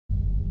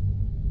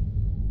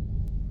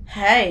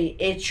Hey,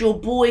 it's your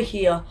boy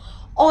here,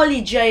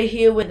 Ollie J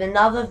here with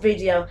another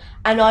video,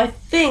 and I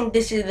think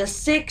this is the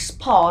sixth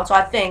part,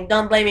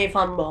 don't blame me if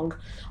I'm wrong,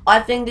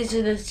 I think this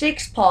is the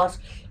sixth part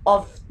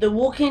of The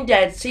Walking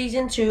Dead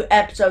Season 2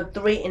 Episode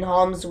 3 in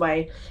Harm's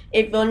Way.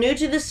 If you're new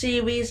to the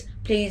series,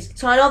 please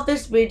turn off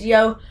this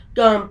video,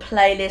 go and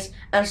playlist,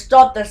 and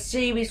start the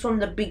series from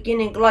the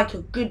beginning like a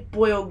good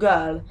boy or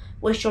girl.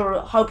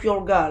 Hope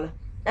you're a girl.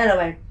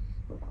 Anyway,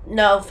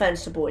 no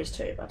offense to boys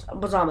too, but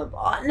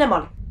never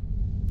mind.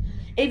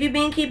 If you've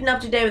been keeping up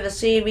to date with the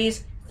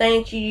series,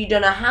 thank you. You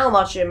don't know how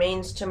much it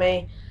means to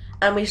me.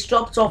 And we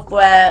stopped off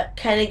where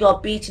Kenny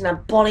got beaten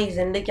and Bonnie's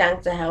in the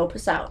gang to help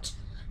us out.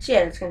 So yeah,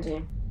 let's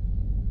continue.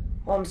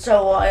 Oh, I'm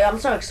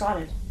so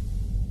excited.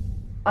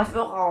 I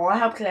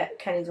hope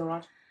Kenny's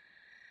alright.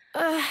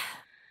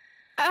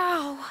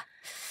 Ow.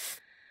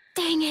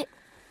 Dang it.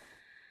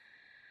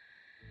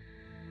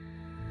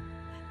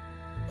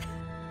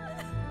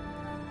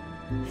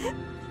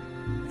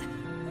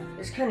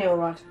 Is Kenny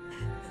alright?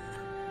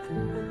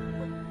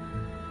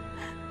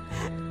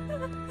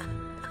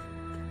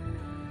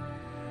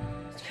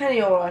 Is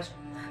Kenny alright?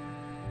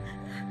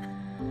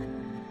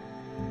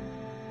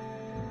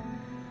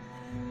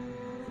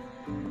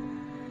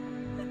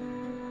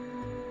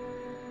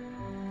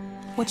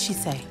 What'd she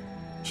say?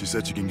 She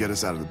said she can get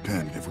us out of the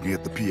pen if we can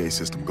get the PA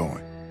system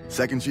going.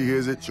 Second she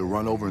hears it, she'll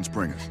run over and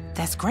spring us.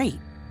 That's great.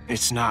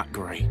 It's not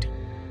great.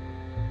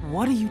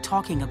 What are you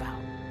talking about?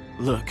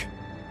 Look,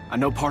 I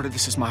know part of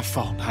this is my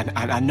fault.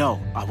 I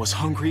know. I was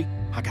hungry,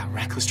 I got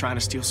reckless trying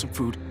to steal some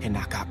food, and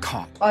I got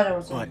caught. I know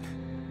what's up.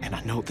 And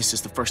I know this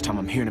is the first time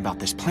I'm hearing about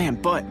this plan,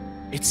 but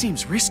it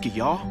seems risky,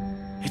 y'all.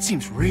 It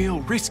seems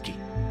real risky.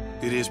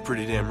 It is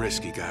pretty damn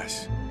risky,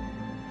 guys.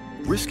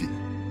 Risky?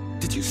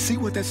 Did you see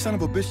what that son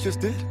of a bitch just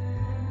did?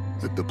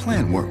 The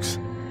plan works.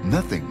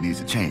 Nothing needs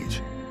to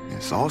change.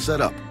 It's all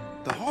set up.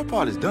 The hard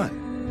part is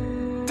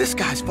done. This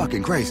guy's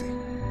fucking crazy.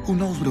 Who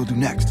knows what he'll do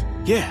next?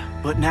 Yeah,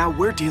 but now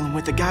we're dealing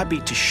with a guy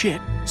beat to shit,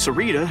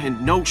 Sarita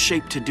in no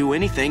shape to do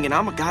anything, and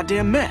I'm a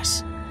goddamn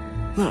mess.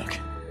 Look,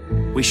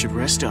 we should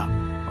rest up,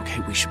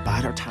 okay? We should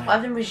bide our time.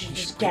 I think we should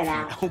just get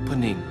out.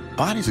 Opening.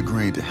 Bonnie's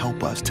agreeing to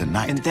help us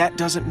tonight. And that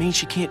doesn't mean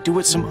she can't do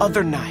it some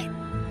other night.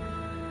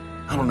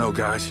 I don't know,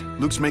 guys.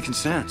 Luke's making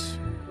sense.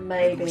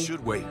 Maybe. We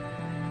should wait.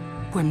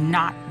 We're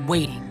not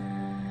waiting.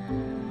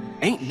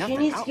 Ain't nothing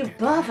She needs out to give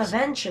there. birth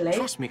eventually.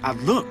 Trust me, I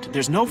looked.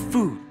 There's no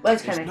food.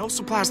 Where's There's Kenny? no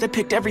supplies. They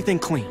picked everything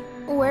clean.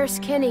 Where's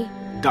Kenny?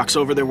 Doc's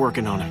over there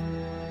working on him.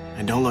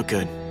 And don't look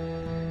good.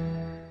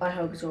 I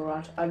hope he's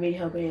alright. I really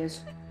hope he is.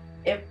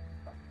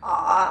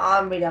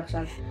 I'm really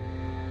upset.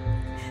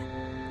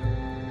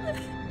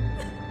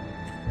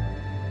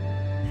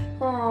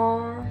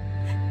 Aww.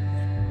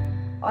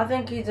 I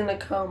think he's in a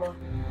coma.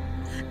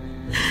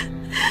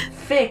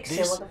 Fix him.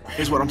 This What the fuck?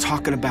 is what I'm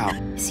talking about.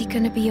 Is he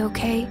gonna be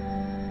okay?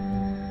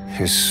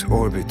 His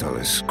orbital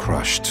is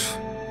crushed.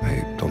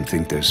 I don't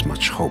think there's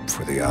much hope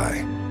for the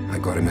eye. I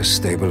got him as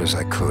stable as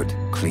I could,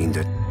 cleaned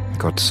it,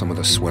 got some of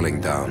the swelling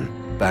down,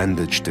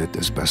 bandaged it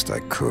as best I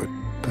could.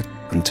 But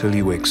until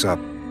he wakes up,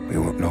 we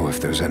won't know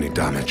if there's any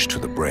damage to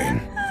the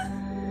brain.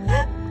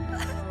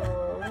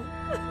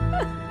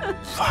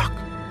 Fuck.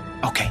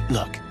 Okay,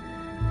 look.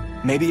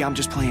 Maybe I'm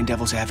just playing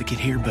devil's advocate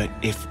here, but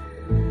if...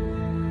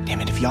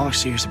 Damn it, if y'all are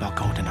serious about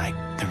going tonight,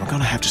 then we're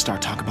gonna have to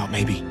start talking about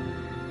maybe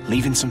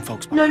leaving some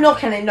folks No, behind. not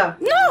Kenny, no.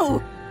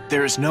 No!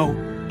 There is no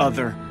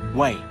other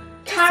way.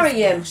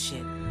 Carry him.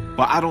 Bullshit.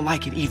 Well, I don't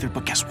like it either,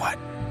 but guess what?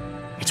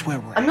 It's where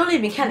we're I'm at. not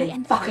leaving Kenny.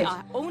 And Fuck we it.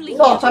 are only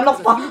Not, here I'm not because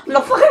of fucking. I'm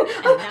not fucking.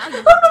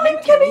 I'm not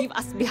leaving Kenny. Leave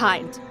us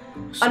behind.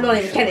 I'm not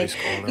leaving Kenny. Somebody's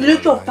calling Luke,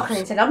 our you're lives. fucking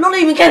insane. I'm not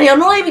leaving Kenny. I'm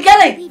not leaving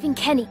Kenny. Leaving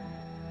Kenny.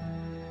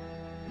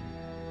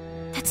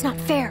 That's not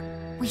fair.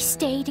 We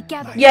stay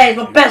together. Yeah, he's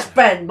my best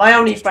friend. My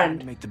only Just trying to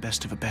friend. make the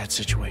best of a bad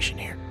situation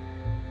here.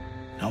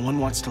 No one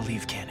wants to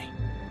leave Kenny.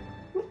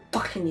 I'm not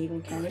fucking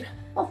leaving Kenny.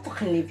 I'll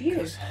fucking leave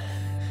you.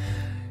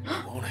 You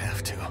won't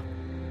have to.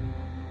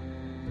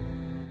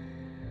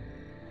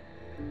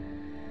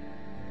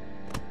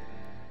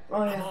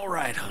 Oh yeah. All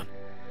right, hon.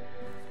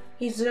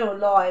 He's still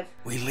alive.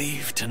 We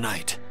leave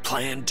tonight.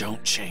 Plan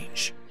don't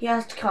change. He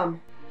has to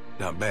come.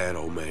 Not bad,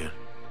 old man.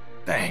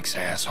 Thanks,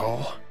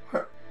 asshole.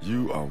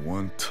 You are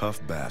one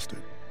tough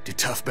bastard. Do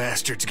tough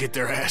bastards get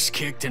their ass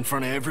kicked in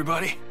front of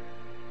everybody?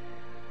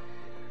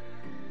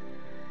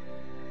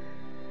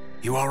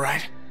 You all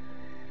right?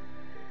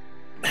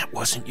 That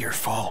wasn't your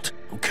fault,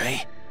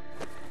 okay?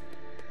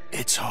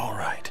 It's all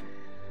right.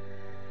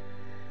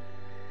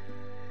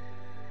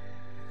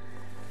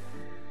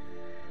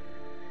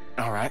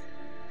 All right.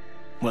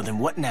 Well, then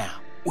what now?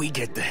 We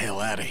get the hell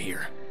out of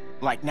here.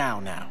 Like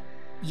now.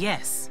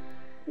 Yes.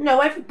 No,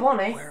 wait for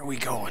Bonnie. Where are we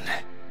going?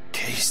 In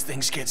case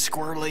things get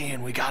squirrely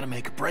and we gotta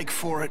make a break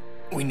for it,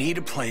 we need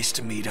a place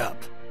to meet up.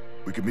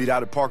 We can meet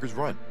out at Parker's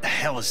Run. The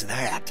hell is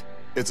that?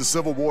 It's a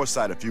Civil War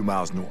site a few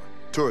miles north.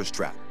 Tourist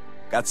trap.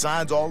 Got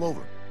signs all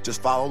over.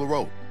 Just follow the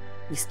road.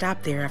 We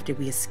stopped there after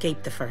we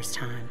escaped the first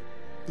time.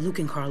 Luke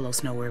and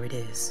Carlos know where it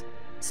is.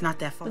 It's not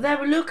that far. But they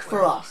will look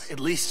for us. At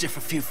least if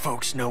a few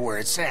folks know where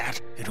it's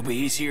at, it'll be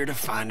easier to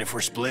find if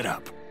we're split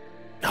up.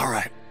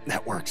 Alright,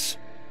 that works.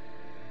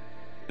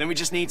 Then we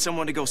just need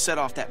someone to go set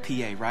off that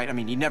PA, right? I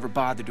mean, you never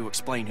bothered to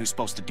explain who's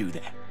supposed to do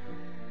that.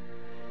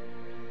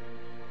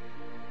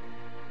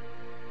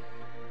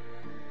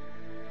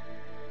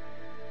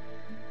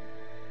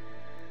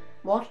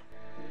 What?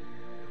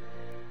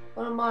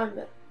 What am I?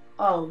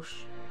 Oh,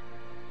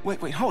 Wait,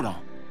 hold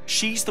on.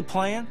 She's the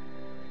plan?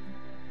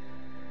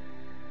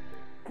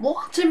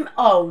 what?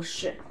 Oh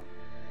shit.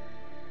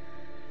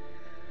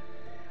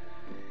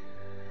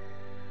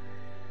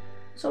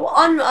 So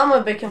I'm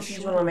a bit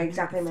confused what I'm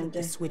exactly meant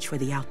to do. Switch for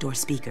the outdoor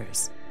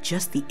speakers.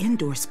 Just the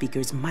indoor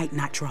speakers might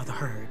not draw the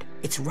herd.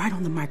 It's right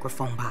on the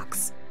microphone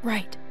box.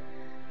 Right.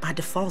 By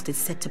default, it's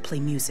set to play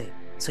music,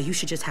 so you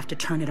should just have to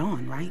turn it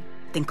on, right?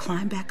 Then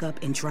climb back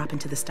up and drop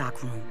into the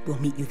stock room. We'll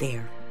meet you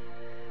there.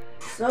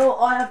 So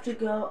I have to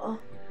go.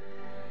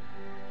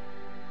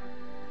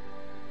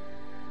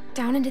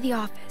 Down into the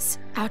office.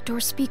 Outdoor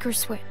speaker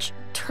switch.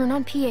 Turn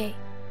on PA.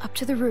 Up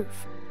to the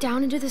roof.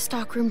 Down into the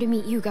stock room to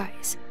meet you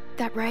guys.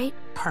 That right?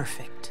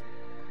 Perfect.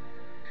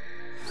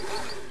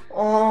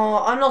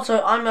 Oh,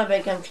 I'm a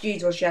bit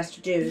confused what she has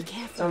to do.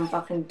 I'm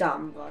fucking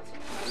dumb, but.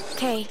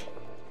 Okay.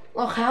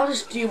 Look, I'll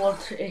just do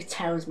what it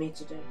tells me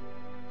to do.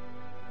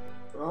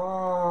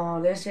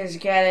 Oh, this is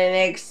getting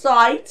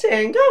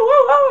exciting.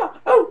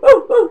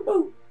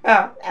 Oh.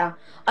 Ow.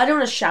 I don't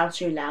want to shout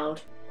too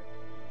loud.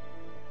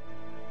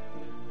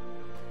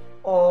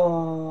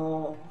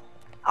 Oh.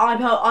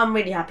 I'm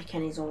really happy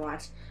Kenny's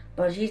alright,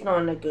 but he's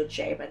not in a good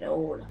shape at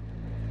all.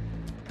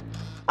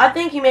 I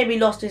think he maybe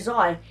lost his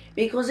eye,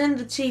 because in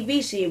the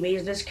TV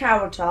series, this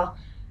character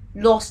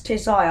lost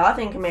his eye. I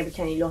think maybe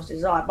Kenny lost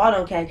his eye, but I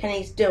don't care.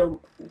 Kenny's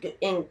still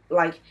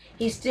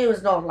he still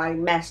is not like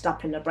messed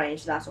up in the brain,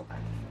 so that's okay.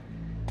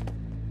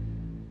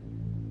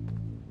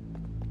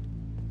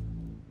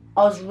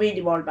 I was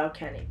really worried about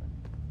Kenny.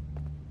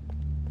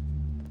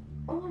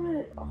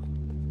 Oh,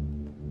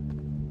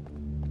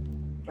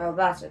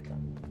 that's it.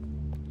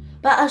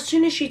 But as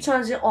soon as she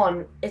turns it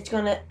on,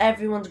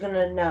 everyone's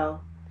gonna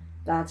know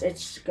that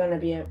it's gonna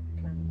be a.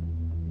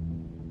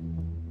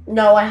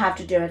 No, I have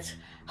to do it.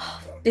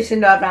 This is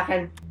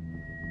nerve-wracking.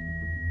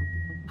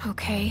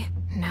 Okay,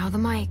 now the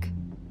mic.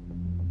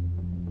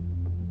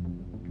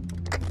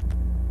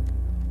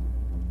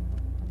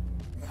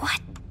 What?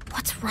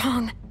 What's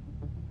wrong?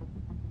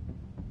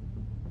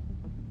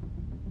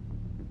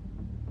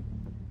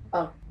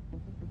 Oh.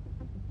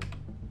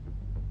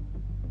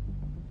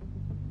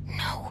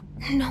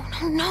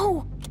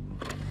 No.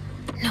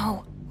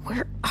 No,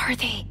 where are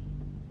they?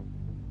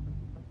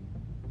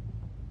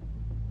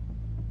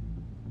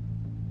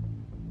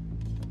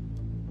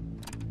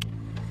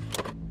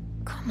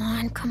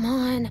 Come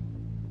on.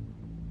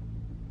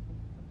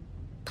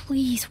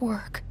 Please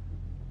work.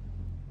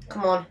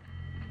 Come on.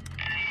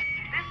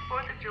 This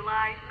 4th of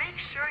July, make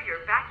sure your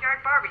backyard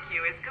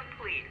barbecue is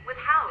complete with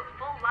Hal's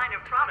full line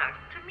of products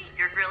to meet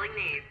your grilling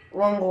needs.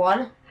 Wrong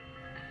one.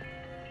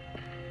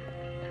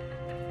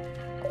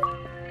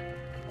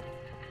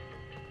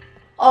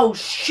 Oh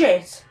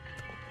shit!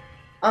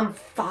 I'm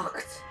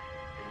fucked.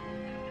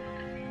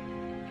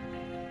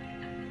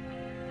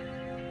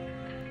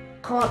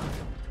 Can't.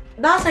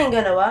 That ain't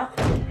gonna work.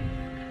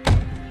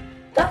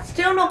 That's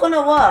still not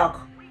gonna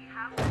work.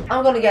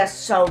 I'm gonna get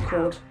so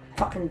caught.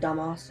 Fucking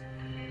dumbass.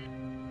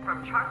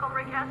 From charcoal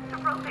briquettes to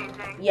pro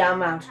painting. Yeah,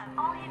 I'm out.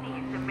 All you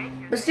need to make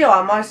your. But still,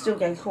 I might still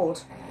get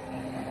caught.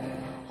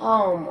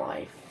 Oh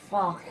my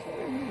fuck.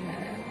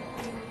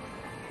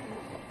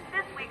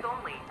 This week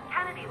only,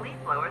 Kennedy leaf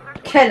blowers are.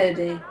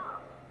 Kenny.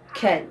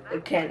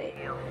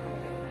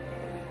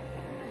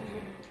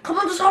 Come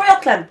on, just hurry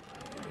up, Clem.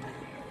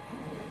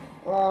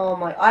 Oh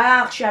my, I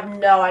actually have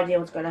no idea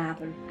what's gonna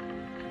happen.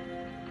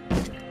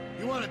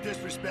 You want to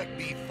disrespect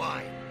me,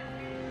 fine.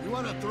 You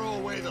want to throw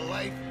away the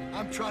life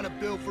I'm trying to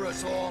build for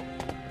us all?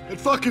 Then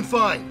fucking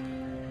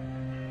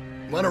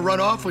fine. Want to run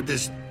off with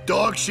this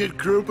dog shit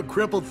group of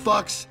crippled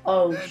fucks?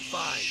 Oh then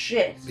fine.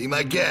 shit. Be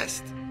my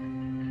guest.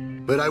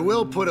 But I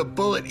will put a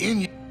bullet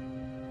in you.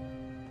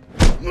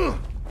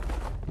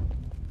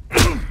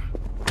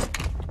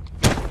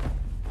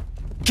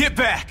 Get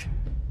back!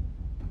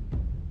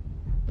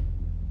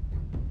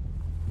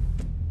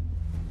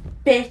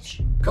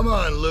 Bitch. Come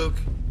on, Luke.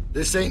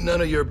 This ain't none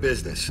of your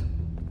business.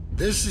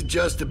 This is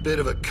just a bit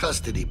of a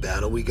custody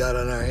battle we got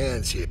on our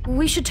hands here.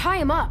 We should tie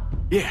him up.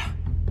 Yeah,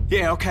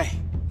 okay.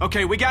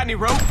 Okay, we got any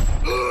rope?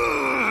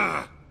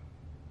 Ugh!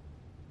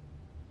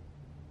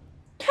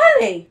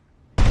 Kenny.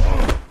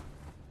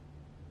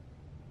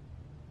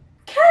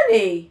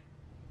 Kenny.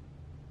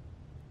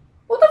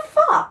 What the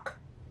fuck?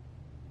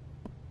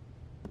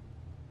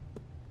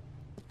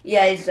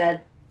 Yeah, he's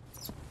dead.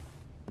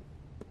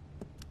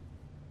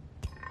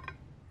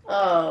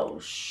 Oh,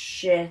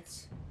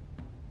 shit.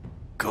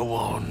 Go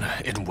on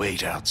and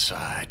wait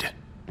outside.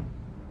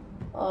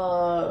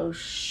 Oh,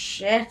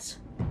 shit.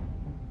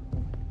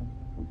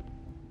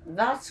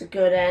 That's a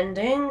good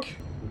ending.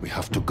 We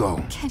have to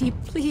go. Kenny,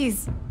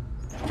 please.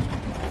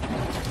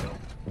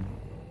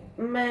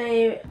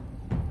 Maybe.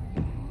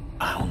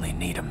 I only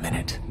need a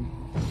minute.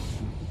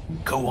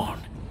 Go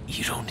on,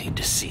 You don't need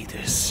to see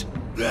this.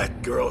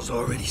 That girl's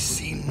already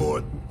seen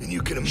more than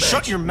you can imagine.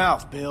 Shut your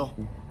mouth, Bill.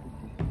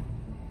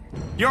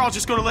 You're all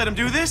just gonna let him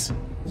do this?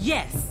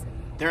 Yes.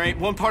 There ain't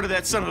one part of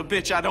that son of a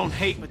bitch I don't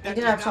hate, but that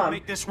You does didn't have not time.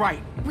 make this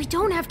right. We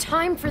don't have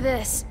time for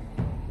this.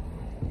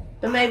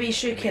 But maybe you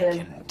should kill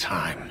him.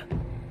 Time.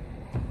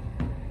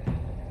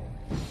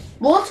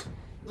 What?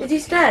 Did he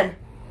stand?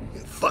 You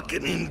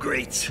fucking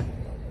ingrates.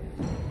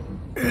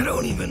 I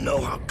don't even know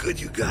how good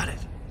you got it.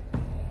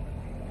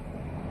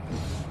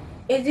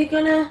 Is he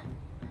gonna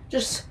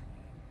just...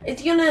 Is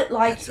he gonna,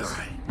 like... It's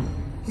alright.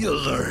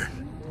 You'll learn.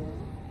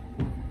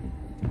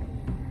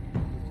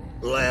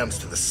 Lambs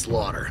to the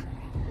slaughter.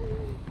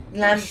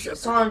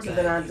 Signs of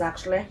the lambs,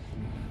 actually.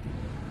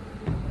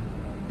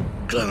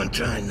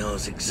 Clementine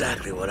knows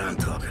exactly what I'm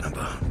talking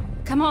about.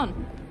 Come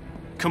on.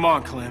 Come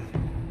on, Clem.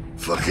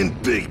 Fucking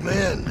big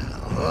man now,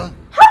 huh?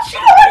 How should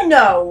I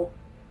know?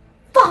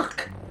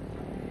 Fuck!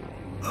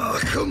 Oh,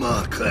 come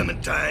on,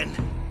 Clementine.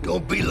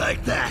 Don't be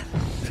like that.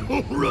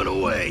 Don't run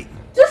away.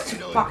 Just You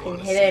know you fucking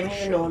wanna hit see him, the he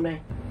show. ignored me.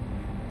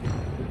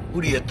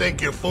 Who do you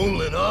think you're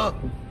fooling, huh?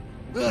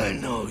 I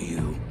know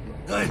you.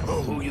 I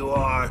know who you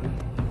are.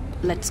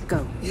 Let's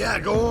go. Yeah,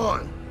 go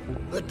on.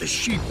 Let the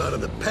sheep out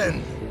of the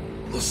pen.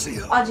 We'll see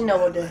how I do know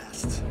what to do.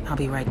 lasts. I'll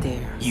be right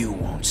there. You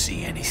won't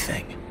see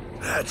anything.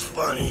 That's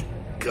funny,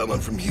 coming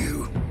from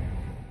you.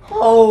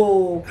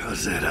 Oh,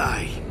 How's that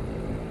eye?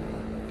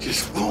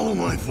 Just follow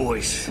my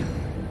voice.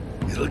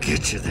 It'll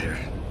get you there.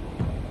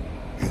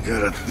 You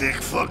got a thick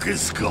fucking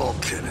skull,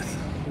 Kenneth.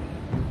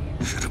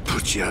 Should have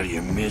put you out of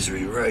your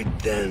misery right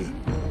then.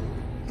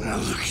 Now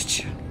look at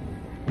you.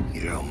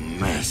 You're a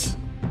mess.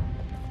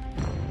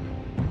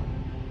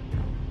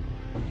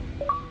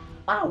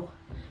 wow.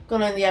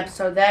 Gonna end the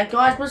episode there,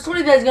 guys. But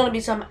surely there's gonna be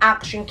some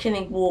action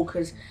killing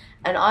walkers,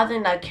 and I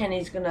think that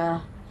Kenny's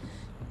gonna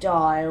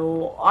die,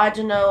 or I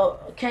don't know.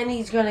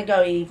 Kenny's gonna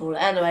go evil.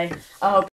 Anyway, I hope.